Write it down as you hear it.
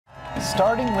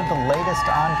starting with the latest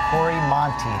on Cory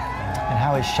Monteith and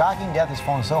how his shocking death has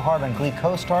fallen so hard on Glee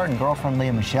co-star and girlfriend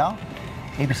Lea Michele.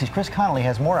 ABC's Chris Connolly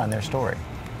has more on their story.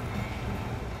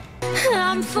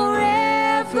 I'm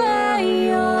forever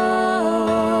yours,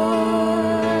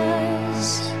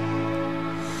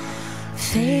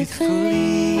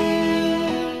 faithfully.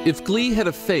 If Glee had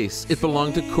a face, it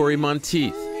belonged to Cory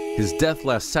Monteith. His death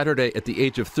last Saturday at the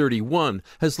age of 31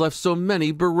 has left so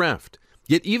many bereft.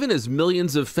 Yet even as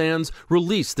millions of fans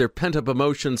release their pent-up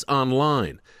emotions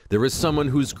online, there is someone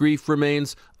whose grief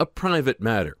remains a private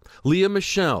matter. Lea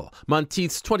Michele,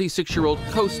 Monteith's 26-year-old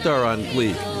co-star on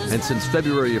Glee, and since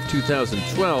February of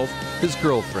 2012, his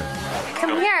girlfriend.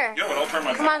 Come here.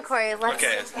 Come on, Cory.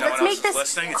 Let's make this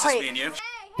listening. It's just me and you.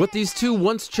 What these two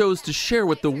once chose to share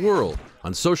with the world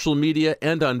on social media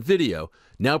and on video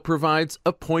now provides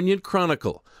a poignant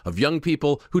chronicle of young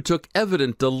people who took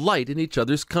evident delight in each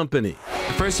other's company.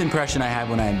 The first impression I had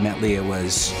when I met Lea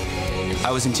was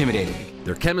I was intimidated.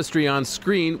 Their chemistry on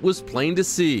screen was plain to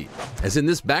see, as in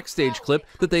this backstage clip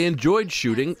that they enjoyed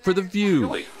shooting for The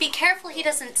View. Be careful he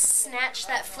doesn't snatch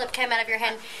that flip cam out of your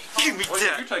hand. Give me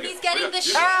that. He's getting the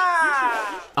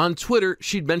shot. On Twitter,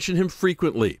 she'd mention him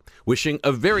frequently, wishing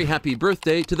a very happy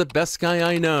birthday to the best guy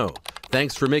I know.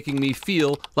 Thanks for making me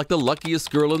feel like the luckiest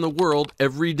girl in the world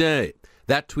every day.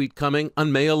 That tweet coming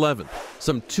on May 11th,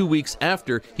 some 2 weeks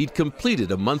after he'd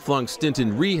completed a month-long stint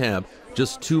in rehab,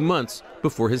 just 2 months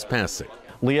before his passing.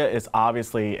 Lea is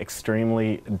obviously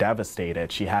extremely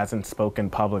devastated. She hasn't spoken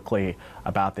publicly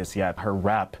about this yet. Her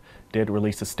rep did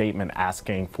release a statement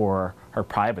asking for her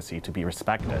privacy to be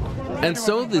respected. And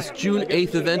so this June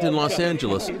 8th event in Los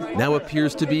Angeles now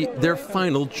appears to be their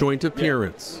final joint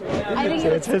appearance. I think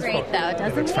it looks great, though,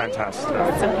 doesn't it? It's fantastic.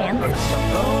 It's so handsome.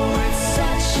 Oh, it's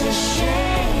such a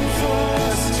shame for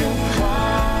us to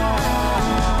part.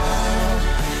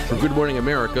 For Good Morning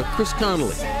America, Chris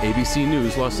Connolly, ABC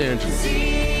News, Los Angeles.